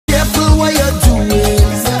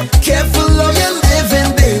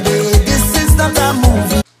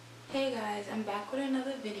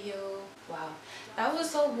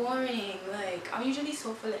boring. Like, I'm usually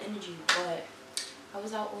so full of energy, but I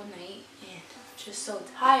was out all night and I'm just so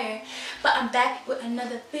tired. But I'm back with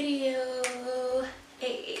another video.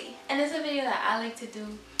 Hey, and it's a video that I like to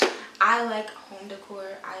do. I like home decor.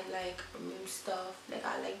 I like room stuff. Like,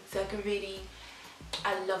 I like decorating.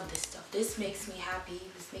 I love this stuff. This makes me happy.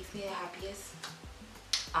 This makes me the happiest.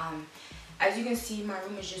 As you can see, my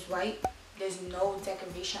room is just white. There's no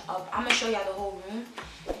decoration up. I'm gonna show y'all the whole room.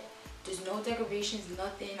 There's no decorations,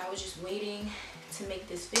 nothing. I was just waiting to make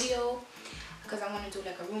this video because I want to do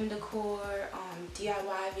like a room decor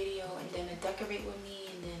DIY video, and then a decorate with me,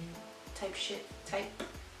 and then type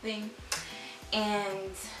thing.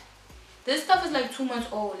 And this stuff is like 2 months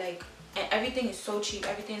old, like, and everything is so cheap.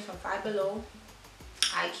 Everything is from Five Below,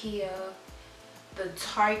 IKEA, the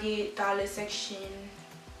Target dollar section,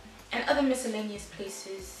 and other miscellaneous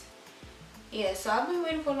places. Yeah, so I've been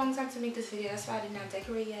waiting for a long time to make this video. That's why I did not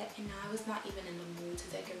decorate yet, and I was not even in the mood to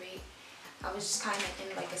decorate. I was just kind of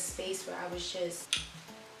in like a space where I was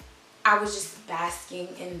just basking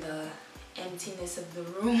in the emptiness of the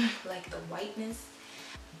room, like the whiteness.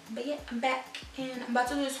 But yeah, I'm back and I'm about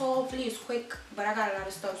to do this haul. Hopefully it's quick, but I got a lot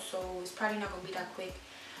of stuff, so it's probably not gonna be that quick.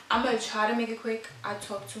 I'm gonna try to make it quick. I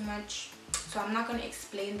talk too much, so I'm not gonna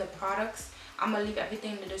explain the products. I'm gonna leave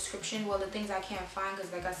everything in the description. Well, the things I can't find,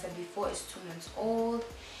 because like I said before, it's 2 months old.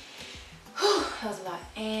 Whew, that was a lot.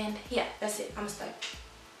 And yeah, that's it. I'm gonna start.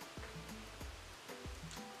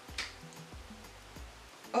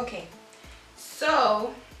 Okay,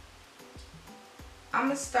 so I'm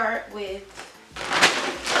gonna start with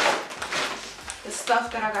the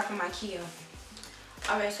stuff that I got from IKEA.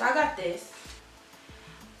 Alright, so I got this.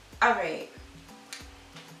 Alright,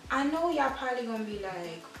 I know y'all probably gonna be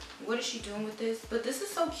like, what is she doing with this? But this is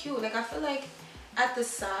so cute. Like, I feel like at the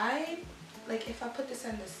side, like if I put this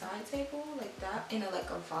on the side table like that, in like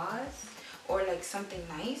a vase or like something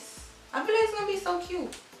nice, I feel like it's gonna be so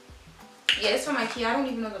cute. Yeah, it's from IKEA. I don't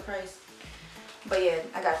even know the price, but yeah,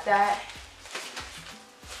 I got that.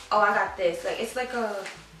 Oh, I got this. Like,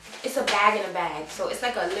 it's a bag in a bag, so it's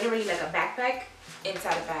like literally like a backpack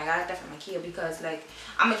inside a bag. I got that from IKEA because like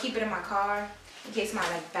I'm gonna keep it in my car in case my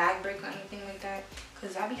like bag break or anything like that,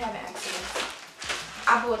 because I be having accidents.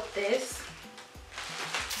 I bought this.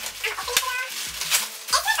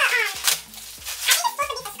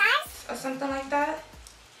 Or something like that,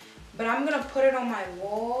 but I'm gonna put it on my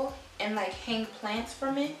wall and like hang plants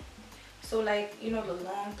from it, so like, you know, the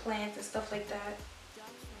long plants and stuff like that.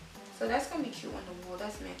 So that's gonna be cute on the wall.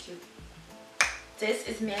 That's mad cute. This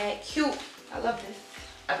is mad cute. I love this.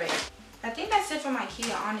 Alright, I think that's it from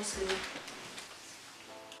IKEA, honestly.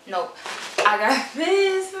 Nope, I got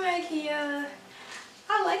this from IKEA.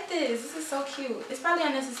 I like this. This is so cute. It's probably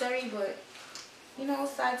unnecessary, but you know,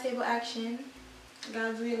 side table action.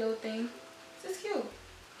 Gotta do your little thing. This is cute.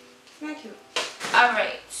 It's not cute.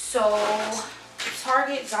 Alright, so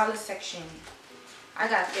Target dollar section. I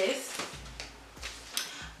got this.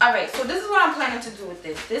 Alright, so this is what I'm planning to do with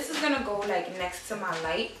this. This is gonna go like next to my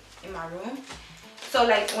light in my room. So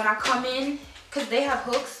like when I come in, because they have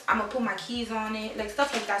hooks, I'm gonna put my keys on it, like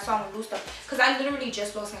stuff like that, so I don't lose stuff. Because I literally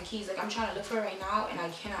just lost my keys. Like, I'm trying to look for it right now and I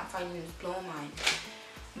cannot find it. It's blowing mine.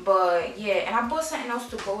 But yeah, and I bought something else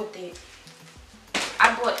to go with it.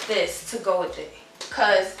 I bought this to go with it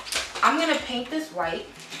because I'm gonna paint this white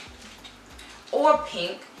or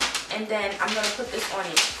pink, and then I'm gonna put this on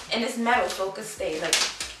it. And it's metal, so it could stay like,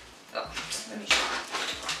 oh, let me show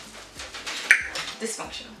you.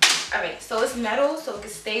 Dysfunctional. Alright, so it's metal, so it can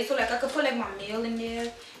stay. So like I could put like my mail in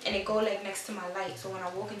there and it go like next to my light. So when I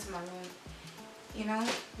walk into my room, you know,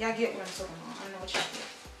 y'all get what I'm talking about. I don't know what y'all get.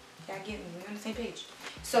 Y'all get me. We're on the same page.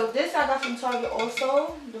 So this I got from Target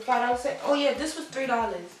also. The $5 set. Oh yeah, this was $3.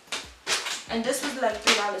 And this was like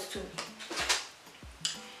 $3 too.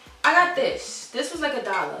 I got this. This was like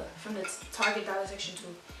 $1 from the Target dollar section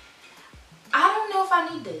too. I don't know if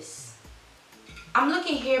I need this. I'm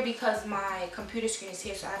looking here because my computer screen is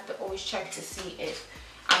here, so I have to always check to see if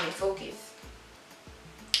I'm in focus.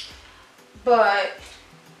 But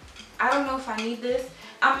I don't know if I need this.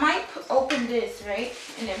 I might open this, right?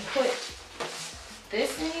 And then put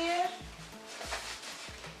this in here.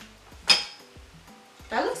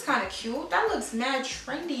 That looks kind of cute. That looks mad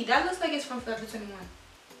trendy. That looks like it's from Forever 21.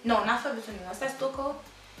 No, not Forever 21. What's that store called?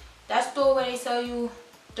 That store where they sell you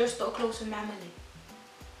their store clothes from Mad Money.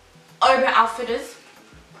 Urban Outfitters.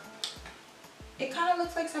 It kind of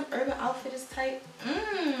looks like some Urban Outfitters type.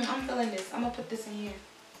 I'm feeling this. I'm gonna put this in here.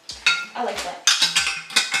 I like that.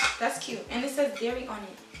 That's cute. And it says dairy on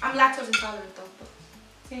it. I'm lactose intolerant though, but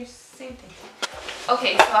same thing.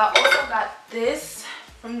 Okay, so I also got this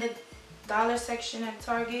from the dollar section at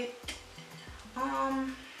Target.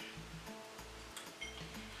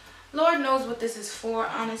 Lord knows what this is for,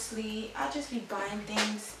 honestly. I just be buying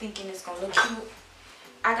things thinking it's gonna look cute.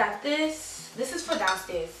 I got this. This is for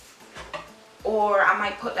downstairs. Or I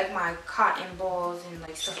might put like my cotton balls and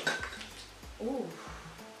like stuff. Ooh.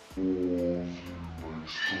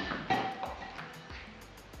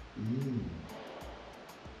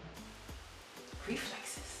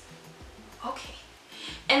 Reflexes. Okay.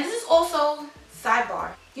 And this is also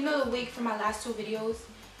sidebar. You know the wig from my last 2 videos?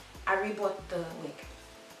 I rebought the wig.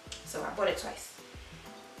 So I bought it twice.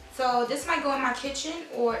 So this might go in my kitchen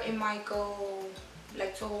or it might go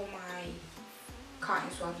like to hold my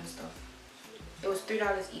cotton swabs and stuff. It was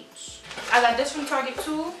 $3 each. I got this from Target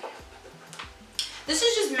too. This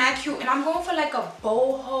is just mad cute and I'm going for like a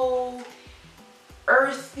boho,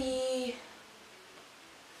 earthy,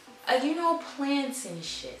 you know, plants and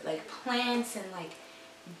shit. Like plants and like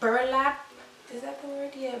burlap. Is that the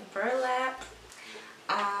word? Yeah, burlap.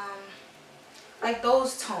 Like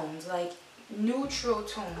those tones, like neutral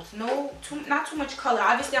tones. Not too much color.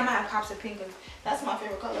 Obviously I'm gonna have pops of pink and that's my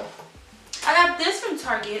favorite color. I got this from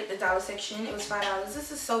Target, the dollar section. It was $5.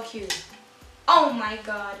 This is so cute. Oh my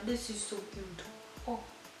god, this is so cute. Oh,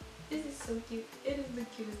 this is so cute. It is the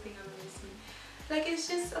cutest thing I've ever seen. Like, it's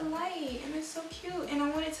just a light and it's so cute. And I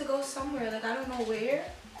want it to go somewhere. Like, I don't know where.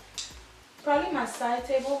 Probably my side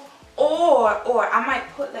table. Or I might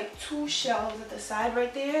put like 2 shelves at the side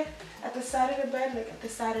right there. At the side of the bed. Like at the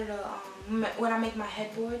side of the, when I make my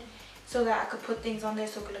headboard. So that I could put things on there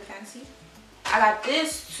so it could look fancy. I got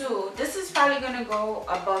this too. This is probably gonna go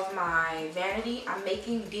above my vanity. I'm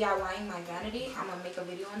DIYing my vanity. I'm gonna make a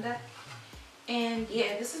video on that. And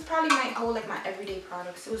yeah, this is probably might hold like my everyday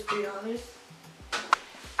products. It was $3.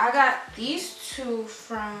 I got these 2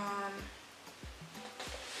 from,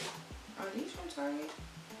 are these from Target?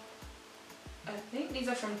 I think these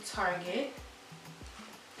are from Target.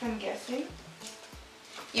 I'm guessing.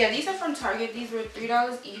 Yeah, these are from Target. These were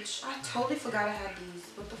 $3 each. I totally forgot I had these.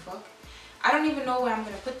 What the fuck? I don't even know where I'm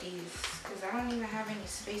going to put these because I don't even have any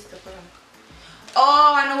space to put them.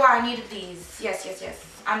 Oh, I know why I needed these. Yes.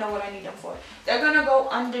 I know what I need them for. They're going to go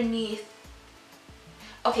underneath.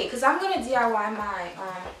 Okay, because I'm going to DIY my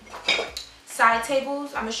side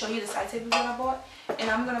tables. I'm going to show you the side tables that I bought. And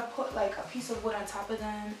I'm going to put like a piece of wood on top of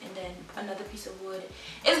them and then another piece of wood.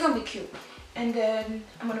 It's going to be cute. And then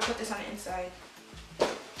I'm going to put this on the inside.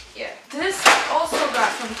 Yeah. This I also got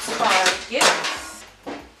from Target.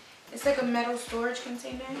 It's like a metal storage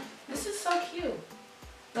container. This is so cute.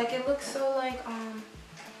 Like it looks so like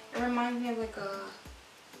it reminds me of like a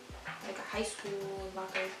high school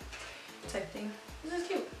locker type thing. This is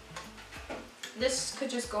cute. This could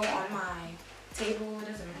just go on my table. It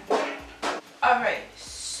doesn't matter. Alright,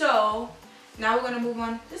 so now we're gonna move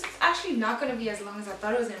on. This is actually not gonna be as long as I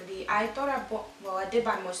thought it was gonna be. I thought I bought, well, I did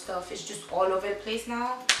buy more stuff. It's just all over the place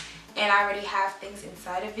now. And I already have things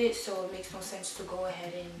inside of it, so it makes no sense to go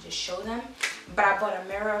ahead and just show them. But I bought a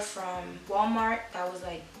mirror from Walmart that was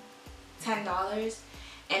like $10.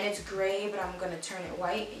 And it's gray, but I'm going to turn it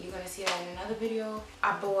white. You're going to see that in another video.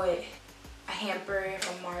 I bought a hamper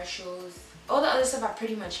from Marshall's. All the other stuff I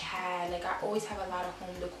pretty much had. Like, I always have a lot of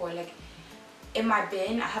home decor. Like, in my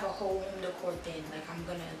bin, I have a whole home decor bin. Like, I'm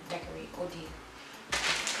going to decorate OD.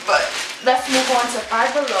 But let's move on to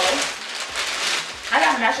Five Below. I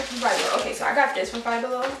got Machel from Five Below. Okay, so I got this from Five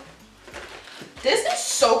Below. This is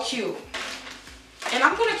so cute. And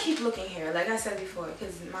I'm going to keep looking here, like I said before,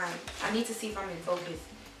 because I need to see if I'm in focus.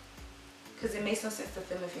 Because it makes no sense to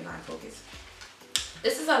film if you're not in focus.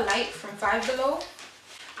 This is a light from Five Below.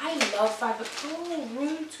 I love Five Below. Oh,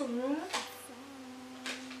 room to room.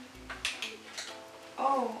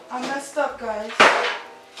 Oh, I messed up, guys.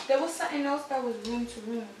 There was something else that was room to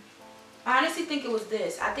room. I honestly think it was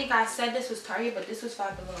this. I think I said this was Target, but this was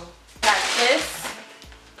Five Below. Got this.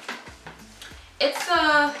 It's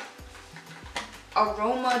a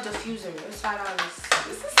aroma diffuser. It's $5.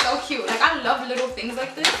 This is so cute. Like, I love little things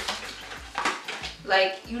like this.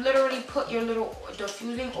 Like, you literally put your little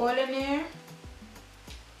diffusing oil in there.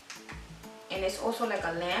 And it's also like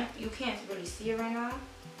a lamp. You can't really see it right now,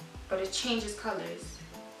 but it changes colors.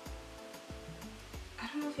 I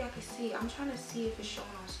don't know if y'all can see. I'm trying to see if it's showing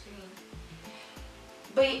on screen.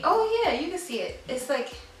 But, oh yeah, you can see it. It's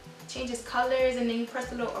like, changes colors, and then you press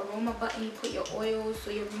the little aroma button. You put your oils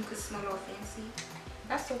so your room could smell all fancy.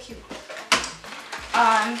 That's so cute.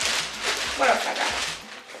 What else I got?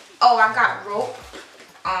 Oh, I got rope.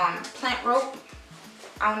 Plant rope.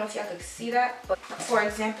 I don't know if y'all could see that, but for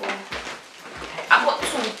example, I bought 2.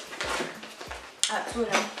 I have 2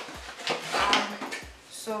 of them.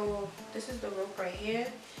 So this is the rope right here.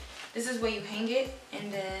 This is where you hang it,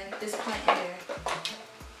 and then this plant in there.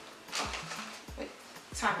 Wait,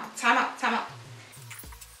 time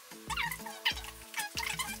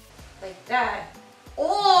like that.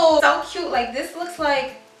 Oh, so cute. Like this looks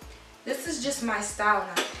like, this is just my style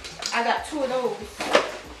now. I got 2 of those.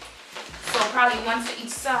 So probably one for each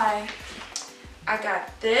side. I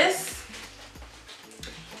got this.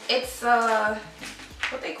 It's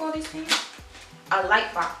what they call these things? A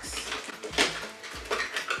light box.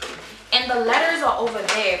 And the letters are over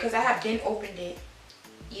there because I have been opened it.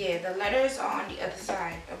 Yeah, the letters are on the other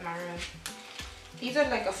side of my room. These are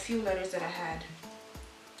like a few letters that I had.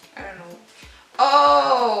 I don't know.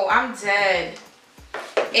 Oh, I'm dead.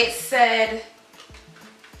 It said,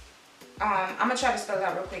 I'm gonna try to spell it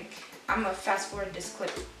out real quick. I'm gonna fast forward this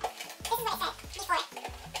clip. This is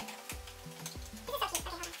what it said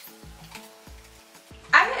before.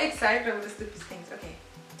 I get excited over the stupid things. Okay.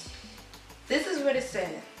 This is what it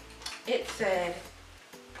said. It said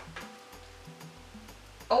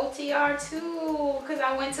OTR2 because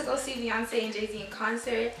I went to go see Beyonce and Jay-Z in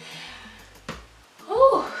concert.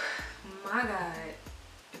 Oh my God.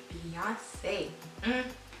 Beyonce.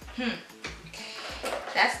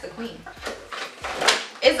 That's the queen.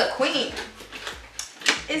 It's a queen.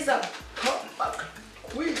 It's a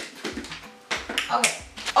queen. Okay.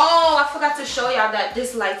 Oh, I forgot to show y'all that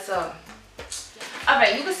this lights up.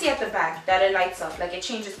 Alright, you can see at the back that it lights up. Like it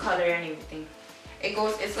changes color and everything. It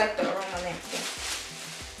goes, it's like the aroma lamp thing.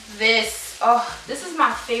 This, oh, this is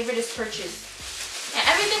my favoriteest purchase. And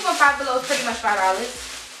everything from Five Below is pretty much $5.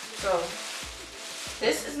 So,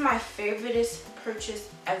 this is my favoriteest purchase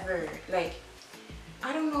ever. Like,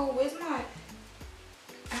 I don't know, where's my,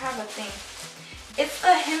 I have a thing. It's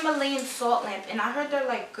a Himalayan salt lamp. And I heard they're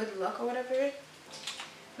like good luck or whatever.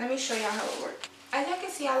 Let me show y'all how it works. As you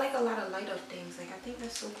can see, I like a lot of light up things. Like, I think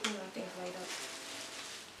that's so cool when things light up.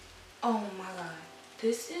 Oh my God.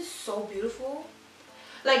 This is so beautiful.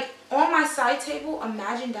 Like, on my side table,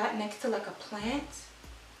 imagine that next to like a plant.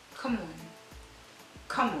 Come on.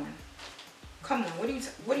 Come on. Come on. What are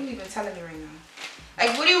you even telling me right now?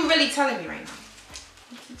 Like, what are you really telling me right now?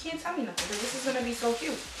 You can't tell me nothing because this is going to be so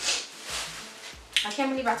cute. I can't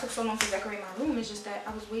believe I took so long to decorate my room. It's just that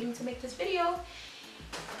I was waiting to make this video.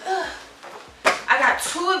 Ugh. I got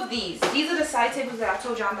 2 of these. These are the side tables that I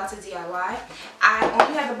told you I'm about to DIY. I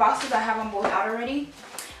only have the boxes. I have them both out already.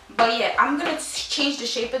 But yeah, I'm going to change the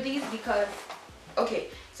shape of these because, okay,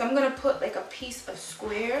 so I'm going to put like a piece of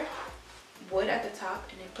square wood at the top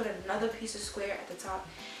and then put another piece of square at the top.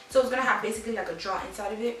 So it's going to have basically like a draw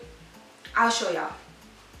inside of it. I'll show y'all.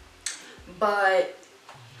 But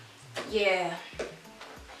yeah,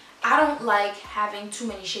 I don't like having too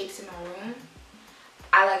many shapes in my room.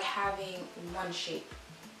 I like having one shape.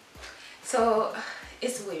 So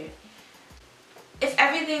it's weird. If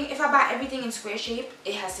I buy everything in square shape,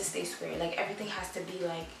 it has to stay square. Like everything has to be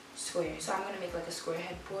like square. So I'm gonna make like a square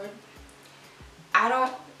headboard. I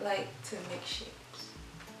don't like to mix shapes.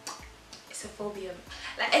 It's a phobia.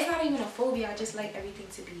 Like it's not even a phobia. I just like everything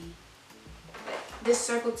to be like this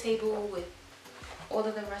circle table with all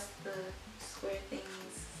of the rest of the square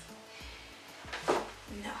things.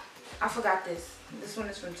 No. I forgot this. This one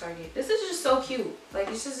is from Target. This is just so cute. Like,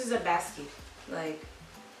 this just is a basket. Like,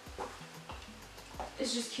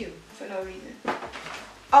 it's just cute for no reason.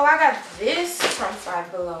 Oh, I got this from Five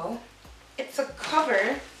Below. It's a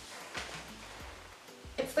cover.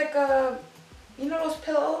 It's like a, you know those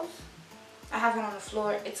pillows? I have one on the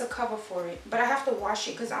floor. It's a cover for it. But I have to wash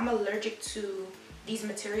it because I'm allergic to these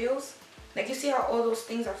materials. Like, you see how all those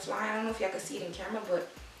things are flying? I don't know if y'all can see it in camera, but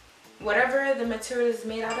whatever the material is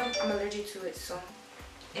made out of, I'm allergic to it, so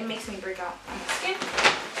it makes me break out on my skin.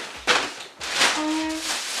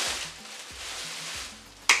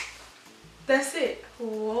 That's it.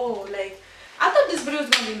 Whoa, like I thought this video was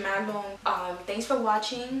gonna be mad long. Thanks for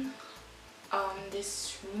watching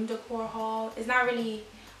this room decor haul. It's not really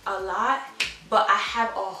a lot, but I have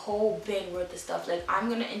a whole bin worth of stuff. Like I'm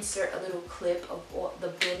gonna insert a little clip of all the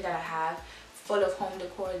bin that I have full of home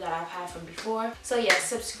decor that I've had from before. So yeah,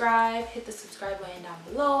 subscribe, hit the subscribe button down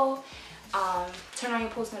below. Turn on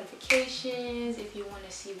your post notifications if you want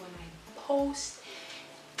to see when I post.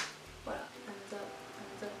 What up? Thumbs up,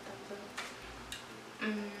 thumbs up,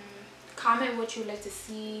 thumbs up. Comment what you'd like to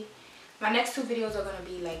see. My next 2 videos are gonna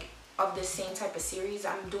be like of the same type of series.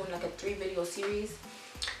 I'm doing like a 3-video series.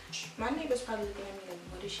 My neighbor's probably looking at me like,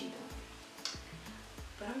 what is she doing?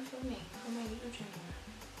 But I'm filming for my YouTube channel.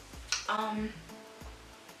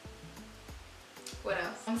 What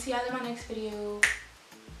else? See y'all in my next video.